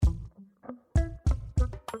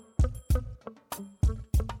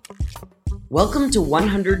Welcome to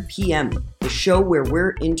 100 PM, the show where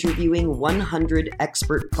we're interviewing 100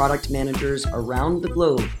 expert product managers around the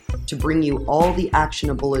globe to bring you all the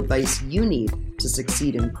actionable advice you need to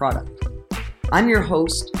succeed in product. I'm your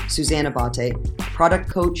host, Susanna Bate, product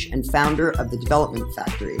coach and founder of the Development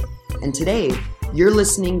Factory. And today, you're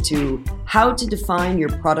listening to How to Define Your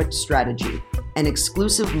Product Strategy, an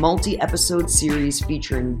exclusive multi-episode series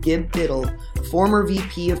featuring Gib Biddle, former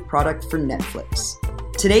VP of Product for Netflix.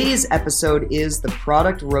 Today's episode is the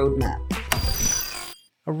Product Roadmap.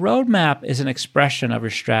 A roadmap is an expression of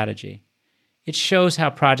your strategy. It shows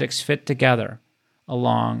how projects fit together,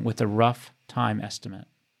 along with a rough time estimate.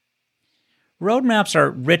 Roadmaps are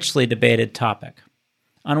a richly debated topic.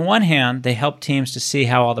 On one hand, they help teams to see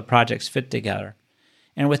how all the projects fit together.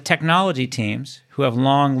 And with technology teams who have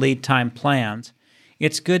long lead time plans,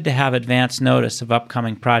 it's good to have advance notice of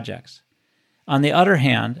upcoming projects. On the other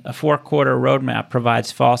hand, a 4-quarter roadmap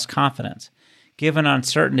provides false confidence, given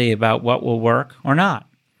uncertainty about what will work or not.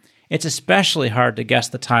 It's especially hard to guess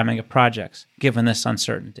the timing of projects, given this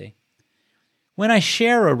uncertainty. When I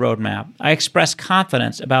share a roadmap, I express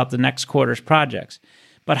confidence about the next quarter's projects,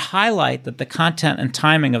 but highlight that the content and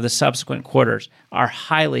timing of the subsequent quarters are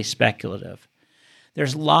highly speculative.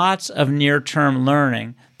 There's lots of near-term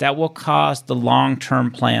learning that will cause the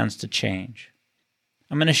long-term plans to change.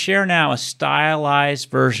 I'm going to share now a stylized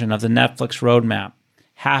version of the Netflix roadmap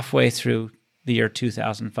halfway through the year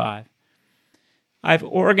 2005. I've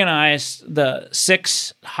organized the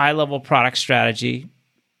 6 high-level product strategy: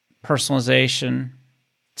 personalization,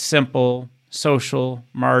 simple, social,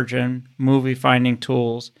 margin, movie finding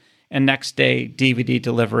tools, and next day DVD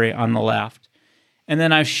delivery on the left. And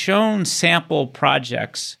then I've shown sample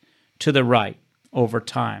projects to the right over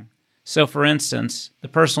time. So for instance, the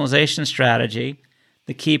personalization strategy,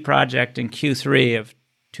 the key project in Q3 of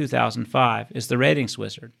 2005 is the Ratings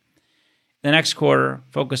Wizard. The next quarter,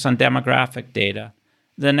 focus on demographic data.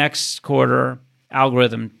 The next quarter,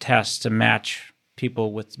 algorithm tests to match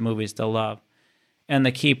people with movies they'll love. And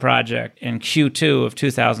the key project in Q2 of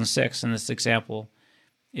 2006, in this example,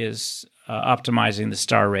 is optimizing the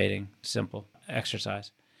star rating, simple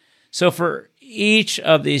exercise. So for each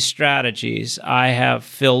of these strategies, I have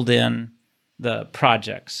filled in the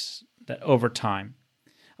projects that over time.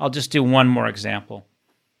 I'll just do one more example.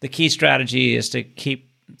 The key strategy is to keep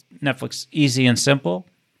Netflix easy and simple.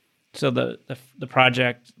 So the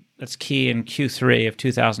project that's key in Q3 of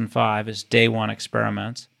 2005 is Day One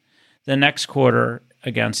Experiments. The next quarter,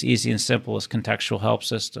 against easy and simple, is Contextual Help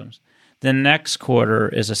Systems. The next quarter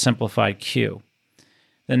is a simplified queue.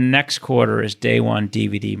 The next quarter is Day One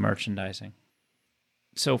DVD Merchandising.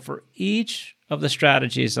 So for each of the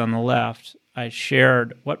strategies on the left, I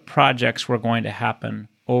shared what projects were going to happen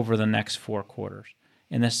over the next 4 quarters.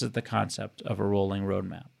 And this is the concept of a rolling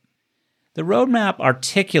roadmap. The roadmap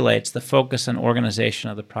articulates the focus and organization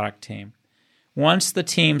of the product team. Once the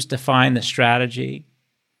teams define the strategy,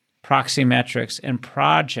 proxy metrics, and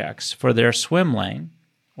projects for their swim lane,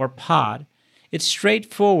 or pod, it's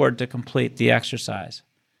straightforward to complete the exercise.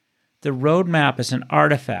 The roadmap is an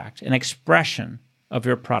artifact, an expression of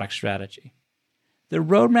your product strategy. The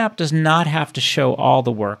roadmap does not have to show all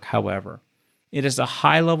the work, however. It is a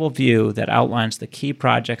high-level view that outlines the key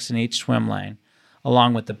projects in each swim lane,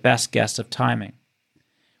 along with the best guess of timing.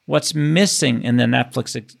 What's missing in the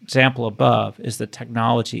Netflix example above is the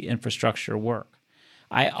technology infrastructure work.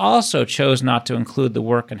 I also chose not to include the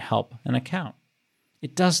work and help and account.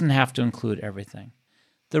 It doesn't have to include everything.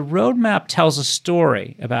 The roadmap tells a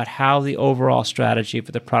story about how the overall strategy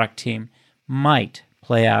for the product team might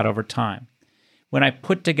play out over time. When I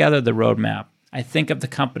put together the roadmap, I think of the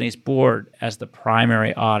company's board as the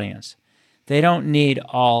primary audience. They don't need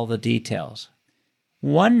all the details.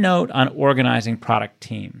 One note on organizing product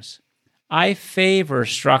teams. I favor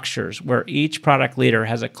structures where each product leader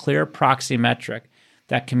has a clear proxy metric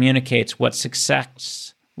that communicates what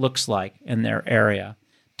success looks like in their area.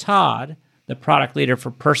 Todd, the product leader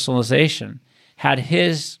for personalization, had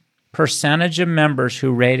his percentage of members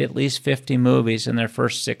who rate at least 50 movies in their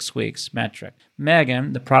first 6 weeks metric.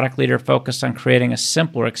 Megan, the product leader focused on creating a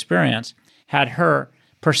simpler experience, had her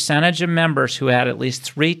percentage of members who had at least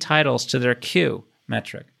 3 titles to their queue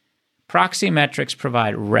metric. Proxy metrics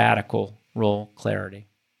provide radical role clarity.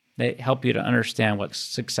 They help you to understand what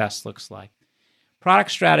success looks like. Product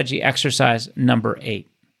strategy exercise number 8.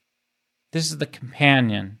 This is the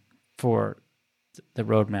companion for the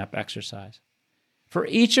roadmap exercise. For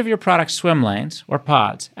each of your product swim lanes, or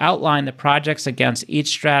pods, outline the projects against each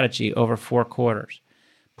strategy over 4 quarters.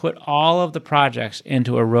 Put all of the projects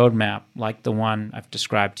into a roadmap like the one I've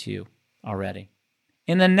described to you already.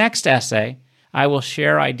 In the next essay, I will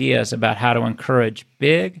share ideas about how to encourage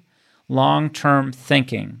big, long-term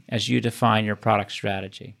thinking as you define your product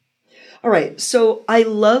strategy. All right, so I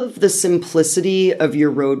love the simplicity of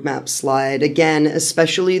your roadmap slide. Again,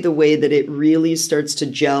 especially the way that it really starts to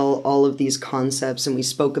gel all of these concepts. And we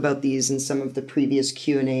spoke about these in some of the previous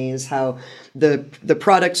Q&As, how the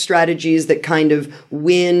product strategies that kind of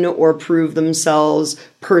win or prove themselves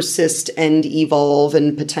persist and evolve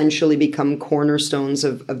and potentially become cornerstones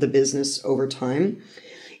of the business over time.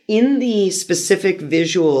 In the specific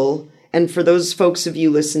visual, and for those folks of you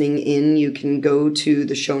listening in, you can go to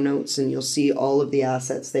the show notes and you'll see all of the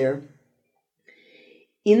assets there.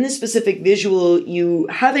 In the specific visual, you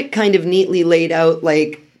have it kind of neatly laid out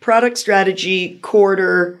like product strategy,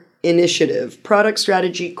 quarter, initiative, product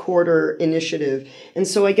strategy, quarter, initiative. And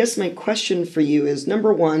so I guess my question for you is,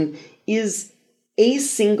 number one, is a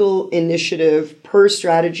single initiative per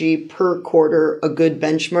strategy per quarter a good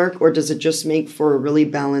benchmark, or does it just make for a really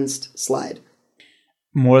balanced slide?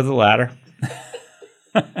 More the latter.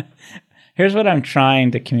 Here's what I'm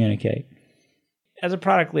trying to communicate. As a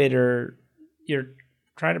product leader, you're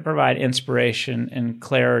trying to provide inspiration and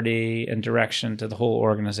clarity and direction to the whole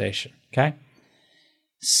organization, okay?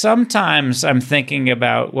 Sometimes I'm thinking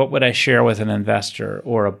about what would I share with an investor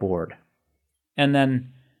or a board. And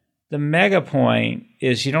then the mega point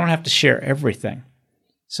is you don't have to share everything.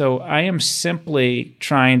 So I am simply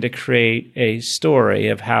trying to create a story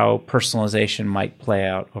of how personalization might play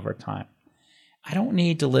out over time. I don't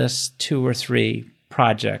need to list 2 or 3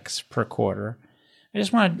 projects per quarter. I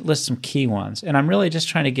just want to list some key ones. And I'm really just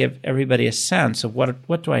trying to give everybody a sense of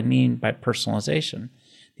what do I mean by personalization,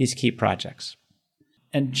 these key projects.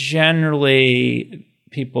 And generally,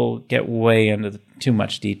 people get way into too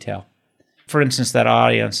much detail. For instance, that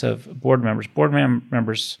audience of board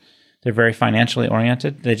members, they're very financially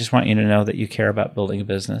oriented. They just want you to know that you care about building a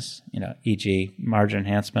business, e.g. margin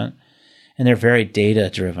enhancement. And they're very data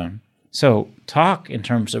driven. So talk in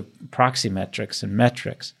terms of proxy metrics and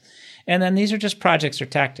metrics. And then these are just projects or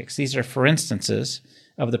tactics. These are for instances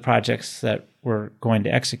of the projects that we're going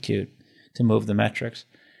to execute to move the metrics.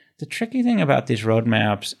 The tricky thing about these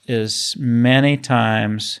roadmaps is many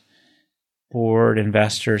times board,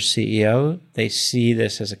 investors, CEO, they see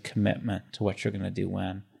this as a commitment to what you're going to do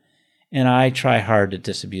when. And I try hard to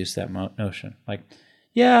disabuse that notion. Like,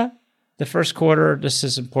 yeah, the first quarter, this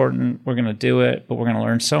is important. We're going to do it, but we're going to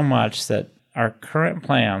learn so much that our current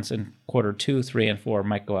plans in quarter 2, 3, and 4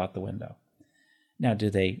 might go out the window. Now, do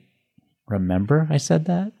they remember I said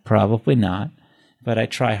that? Probably not. But I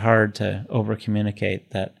try hard to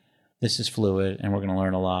over-communicate that this is fluid and we're going to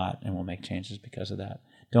learn a lot and we'll make changes because of that.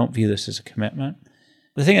 Don't view this as a commitment.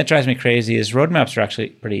 The thing that drives me crazy is roadmaps are actually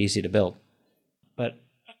pretty easy to build. But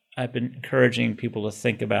I've been encouraging people to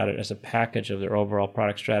think about it as a package of their overall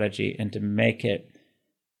product strategy and to make it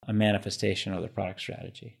a manifestation of their product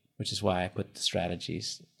strategy, which is why I put the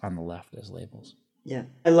strategies on the left as labels. Yeah,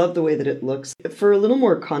 I love the way that it looks. For a little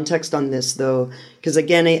more context on this, though, because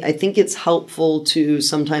again, I think it's helpful to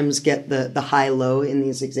sometimes get the high-low in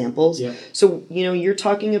these examples. Yeah. So, you're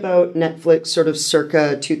talking about Netflix sort of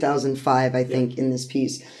circa 2005, I think, in this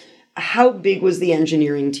piece. How big was the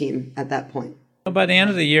engineering team at that point? By the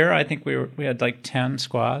end of the year, I think we had like 10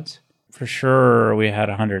 squads. For sure, we had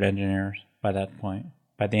 100 engineers by that point,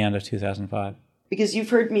 by the end of 2005. Because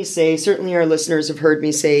you've heard me say, certainly our listeners have heard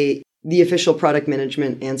me say, the official product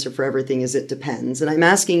management answer for everything is it depends. And I'm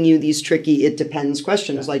asking you these tricky it depends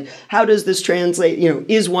questions, like how does this translate?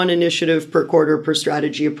 Is one initiative per quarter per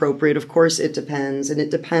strategy appropriate? Of course it depends. And it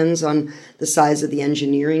depends on the size of the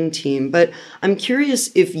engineering team. But I'm curious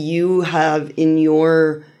if you have in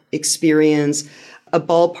your experience a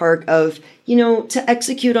ballpark of, to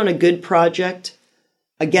execute on a good project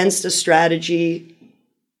against a strategy,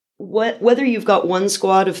 whether you've got one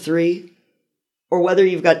squad of 3 or whether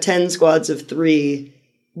you've got 10 squads of 3,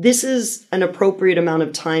 this is an appropriate amount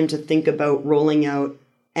of time to think about rolling out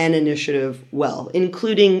an initiative well,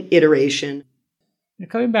 including iteration.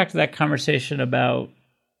 Coming back to that conversation about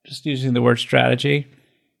just using the word strategy,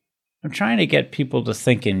 I'm trying to get people to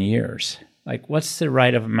think in years. Like, what's the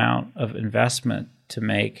right amount of investment to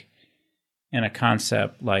make in a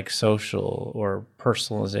concept like social or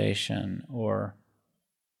personalization or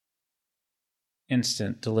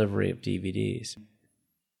instant delivery of DVDs?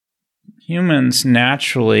 Humans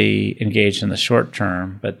naturally engage in the short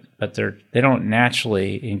term, but they don't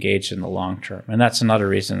naturally engage in the long term. And that's another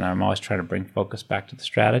reason I'm always trying to bring focus back to the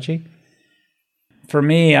strategy. For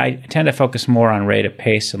me, I tend to focus more on rate of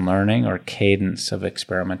pace and learning or cadence of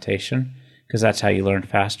experimentation, because that's how you learn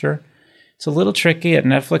faster. It's a little tricky. At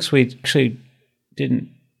Netflix, we actually didn't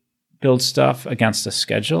build stuff against a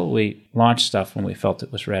schedule. We launched stuff when we felt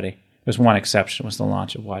it was ready. There's one exception, was the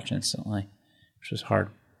launch of Watch Instantly, which was hard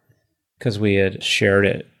because we had shared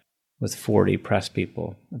it with 40 press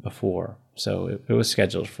people before. So it was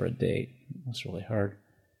scheduled for a date. It was really hard.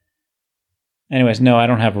 Anyways, no, I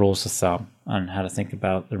don't have rules of thumb on how to think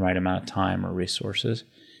about the right amount of time or resources.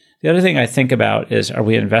 The other thing I think about is, are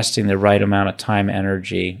we investing the right amount of time,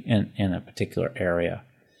 energy in a particular area?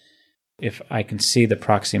 If I can see the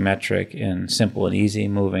proxy metric in simple and easy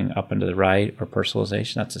moving up and to the right or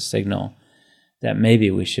personalization, that's a signal that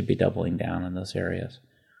maybe we should be doubling down in those areas.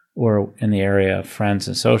 Or in the area of friends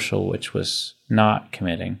and social, which was not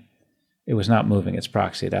committing, it was not moving its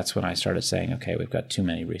proxy. That's when I started saying, okay, we've got too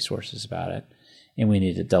many resources about it, and we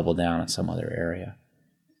need to double down in some other area.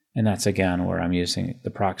 And that's, again, where I'm using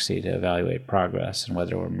the proxy to evaluate progress and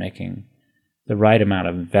whether we're making the right amount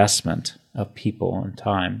of investment of people and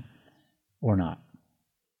time or not.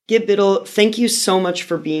 Gib Biddle, thank you so much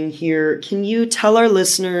for being here. Can you tell our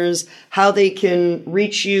listeners how they can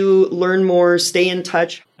reach you, learn more, stay in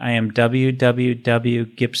touch? I am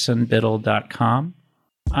www.gibsonbiddle.com.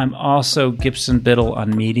 I'm also Gibson Biddle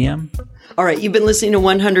on Medium. All right, you've been listening to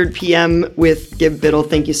 100 PM with Gib Biddle.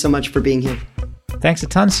 Thank you so much for being here. Thanks a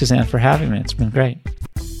ton, Suzanne, for having me. It's been great.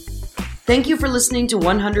 Thank you for listening to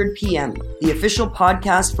 100 PM, the official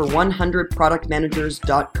podcast for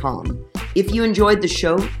 100productmanagers.com. If you enjoyed the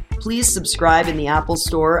show, please subscribe in the Apple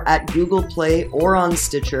Store, at Google Play, or on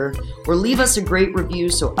Stitcher, or leave us a great review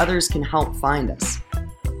so others can help find us.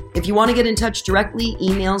 If you want to get in touch directly,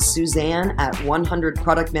 email Suzanne at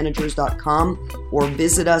 100productmanagers.com or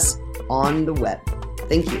visit us on the web.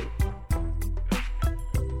 Thank you.